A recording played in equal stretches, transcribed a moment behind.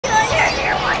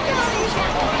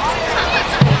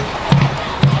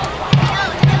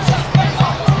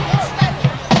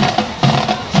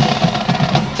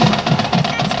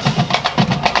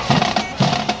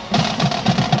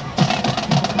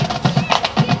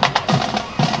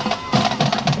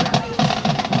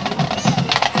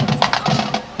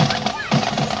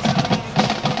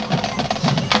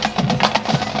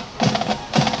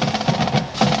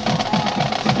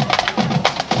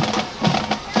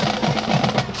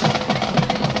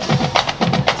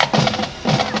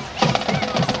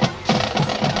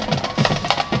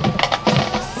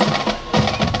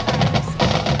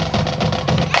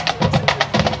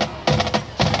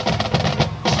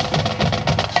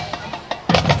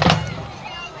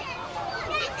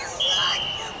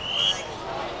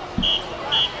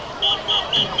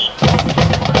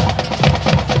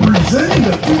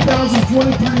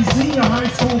1923 Xenia High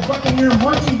School Buccaneer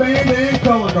Marching Band and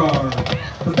Color Guard.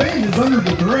 The band is under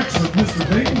the direction of Mr.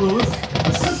 David Lewis,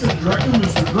 Assistant Director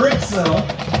Mr. Greg Sell,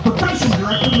 Percussion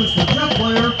Director Mr. Jeff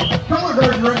Blair, Color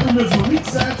Guard Director Ms. Monique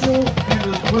Satchel,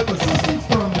 and with assistance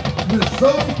from Ms.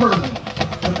 Zoe Purden.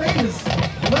 The band is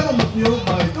led on the field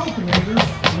by co-commanders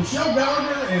Michelle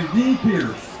Gallagher and Dean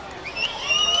Pierce.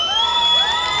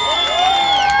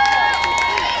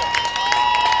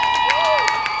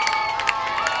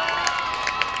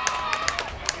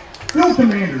 Field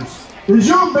commanders, is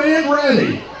your band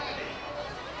ready?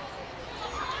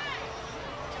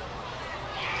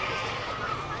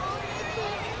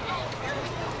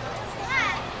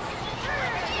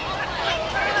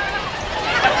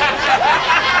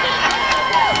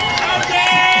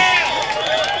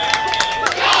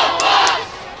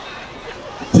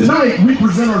 Tonight, we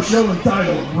present our show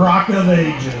entitled Rock of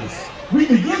Ages. We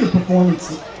begin the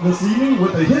performance this evening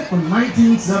with a hit from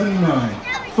 1979.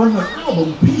 From the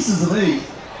album Pieces of Eight,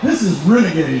 this is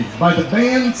Renegade by the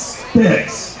band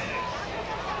Styx.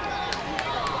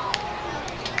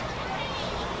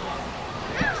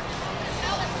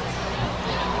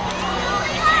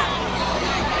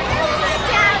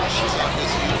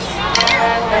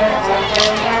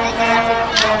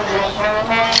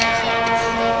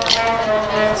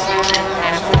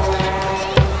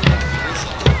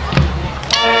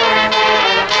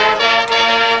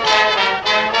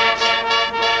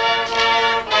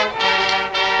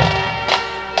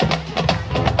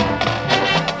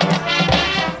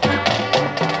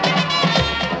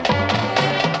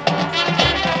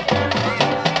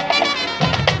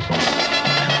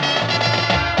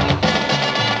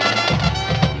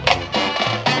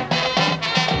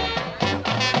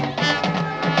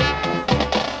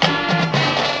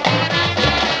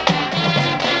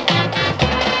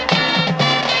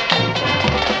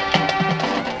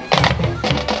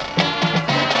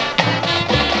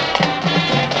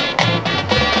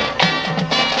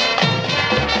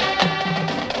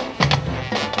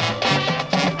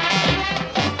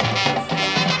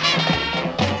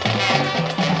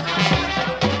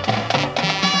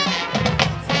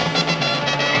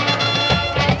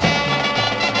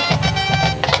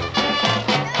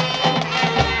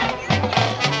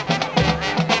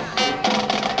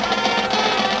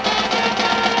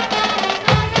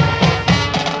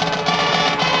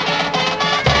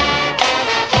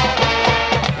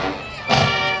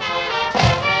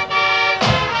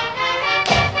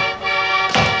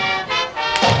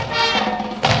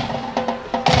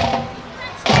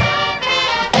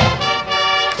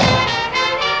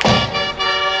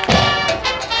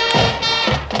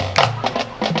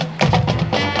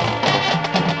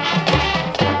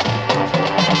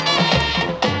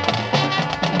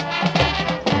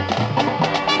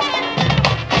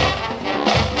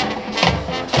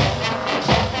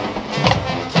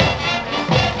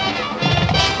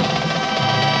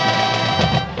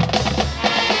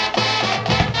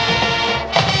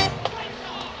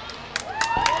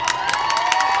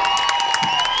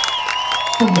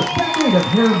 From the decade of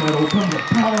hair metal comes a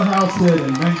powerhouse hit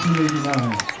in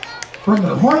 1989. From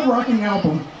the hard-rocking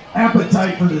album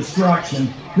Appetite for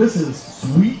Destruction, this is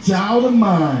Sweet Child of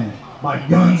Mine by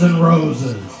Guns N'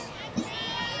 Roses.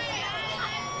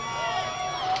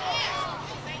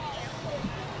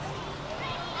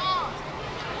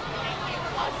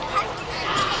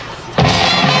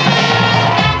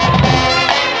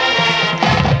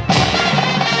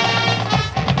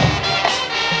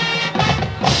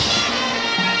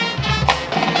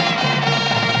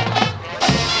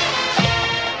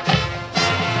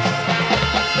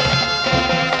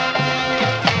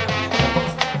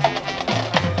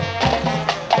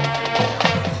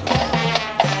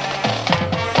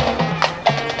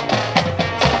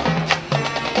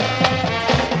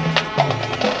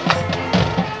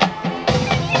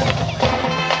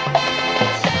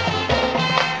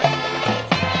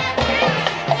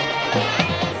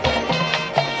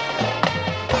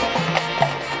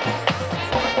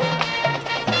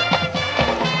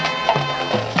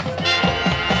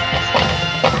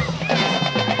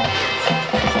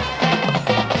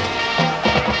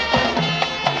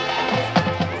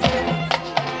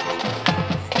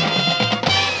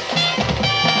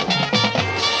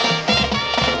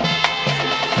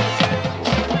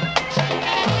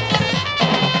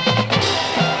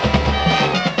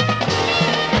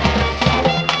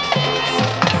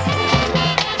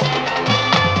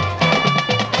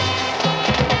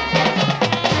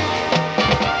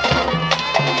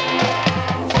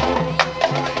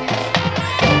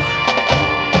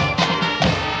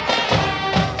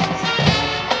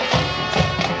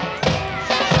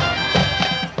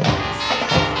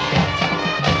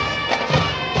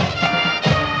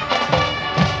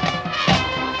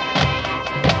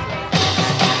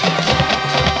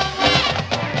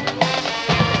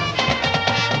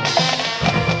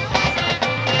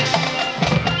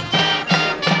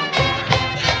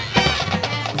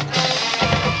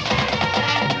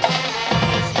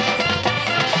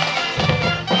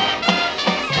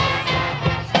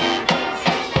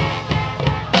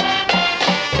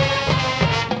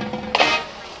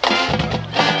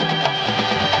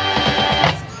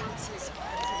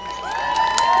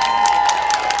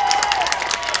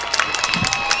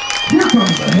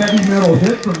 comes a heavy metal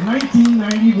hit from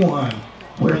 1991,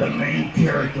 where the main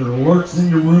character lurks in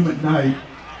your room at night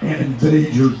and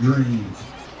invades your dreams.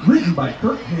 Written by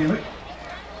Kirk Hammett,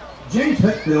 James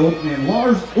Hetfield, and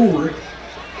Lars Ulrich,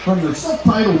 from their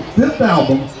self-titled fifth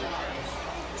album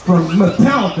from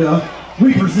Metallica,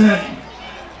 we present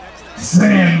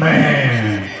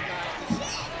Sandman.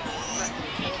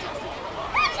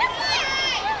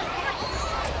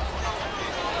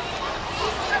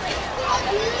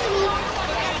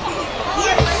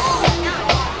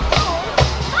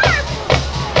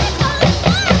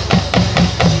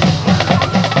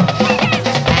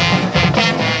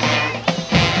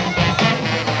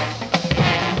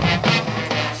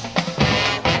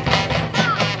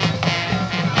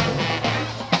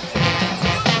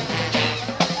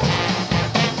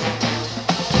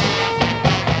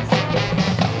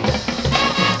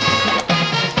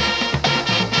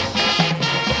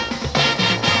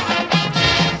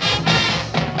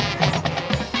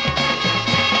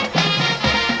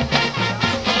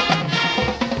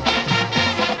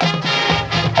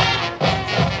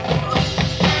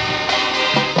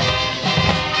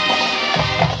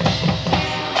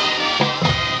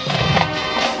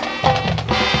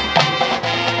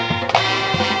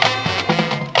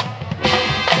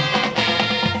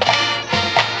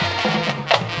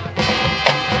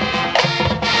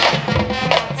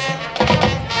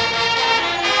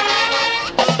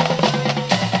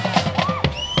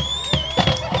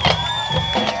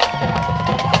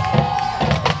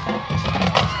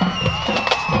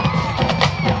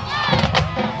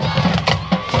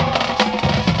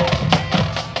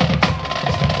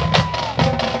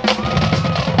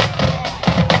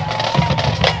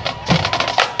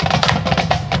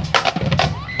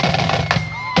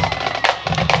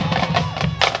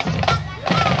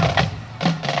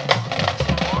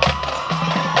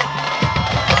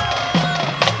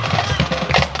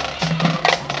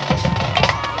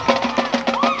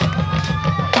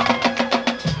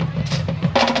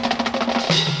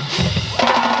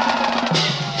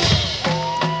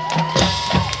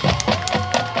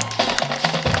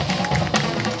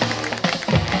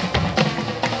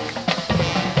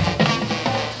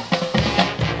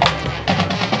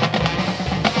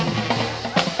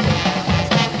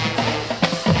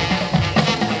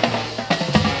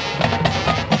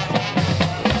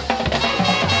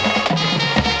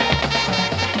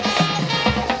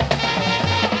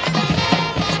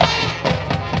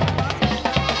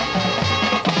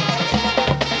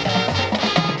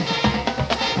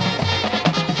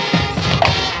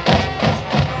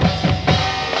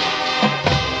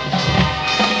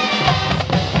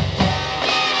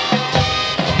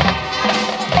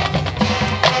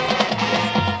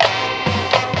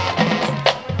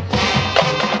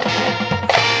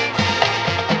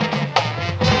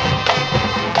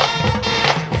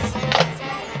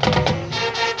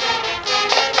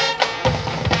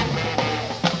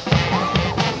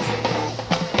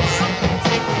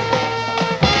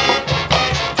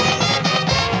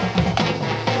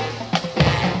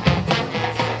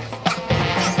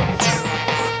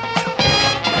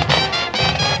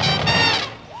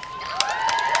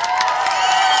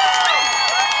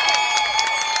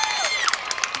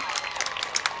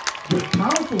 With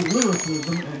powerful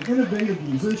lyricism and innovative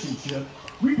musicianship,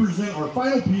 we present our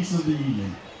final piece of the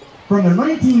evening. From their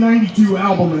 1992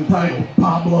 album entitled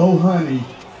Pablo Honey,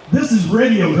 this is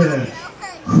Radiohead,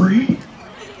 Creep.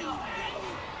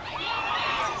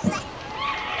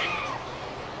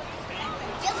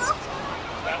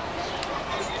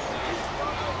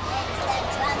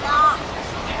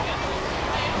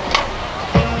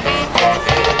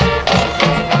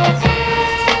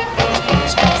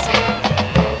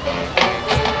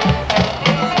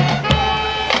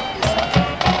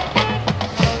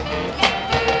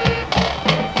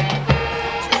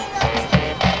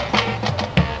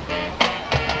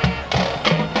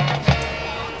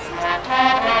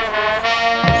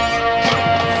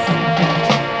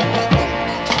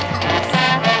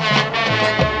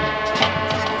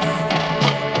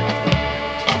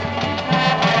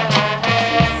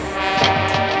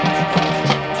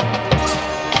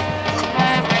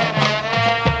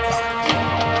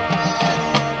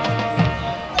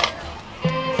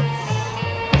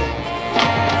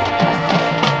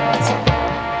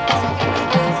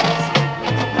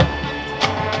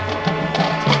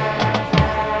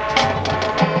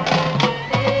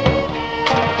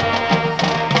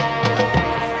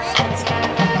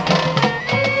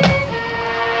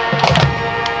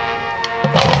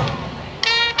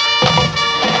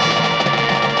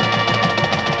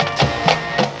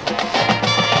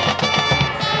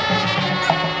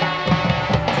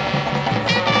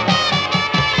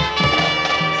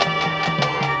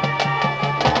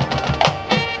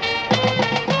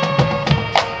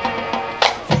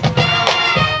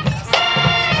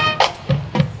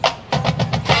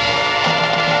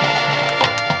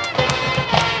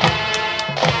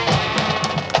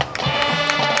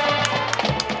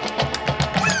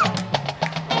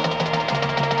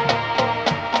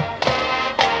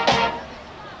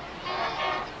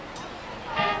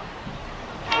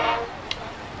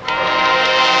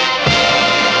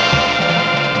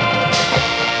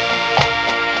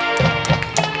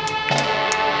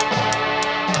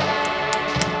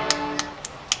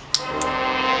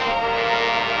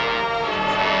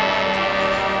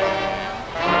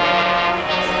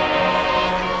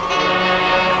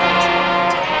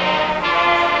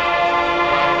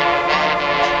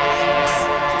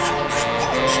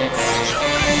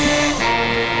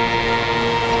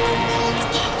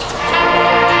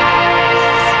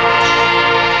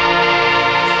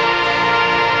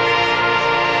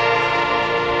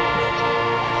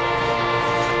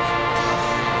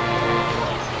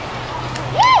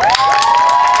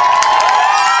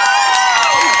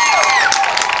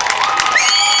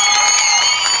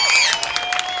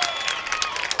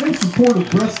 support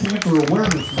of Breast Cancer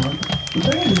Awareness Month, the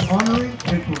band is honoring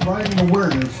and providing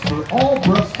awareness for all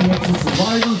breast cancer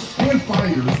survivors and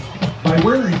fighters by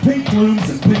wearing pink plumes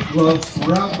and pink gloves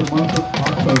throughout the month of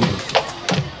October.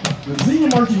 The Xenia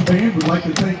Marching Band would like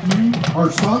to thank you,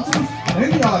 our sponsors,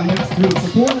 and the audience who have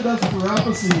supported us throughout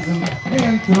the season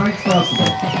and tonight's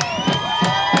festival.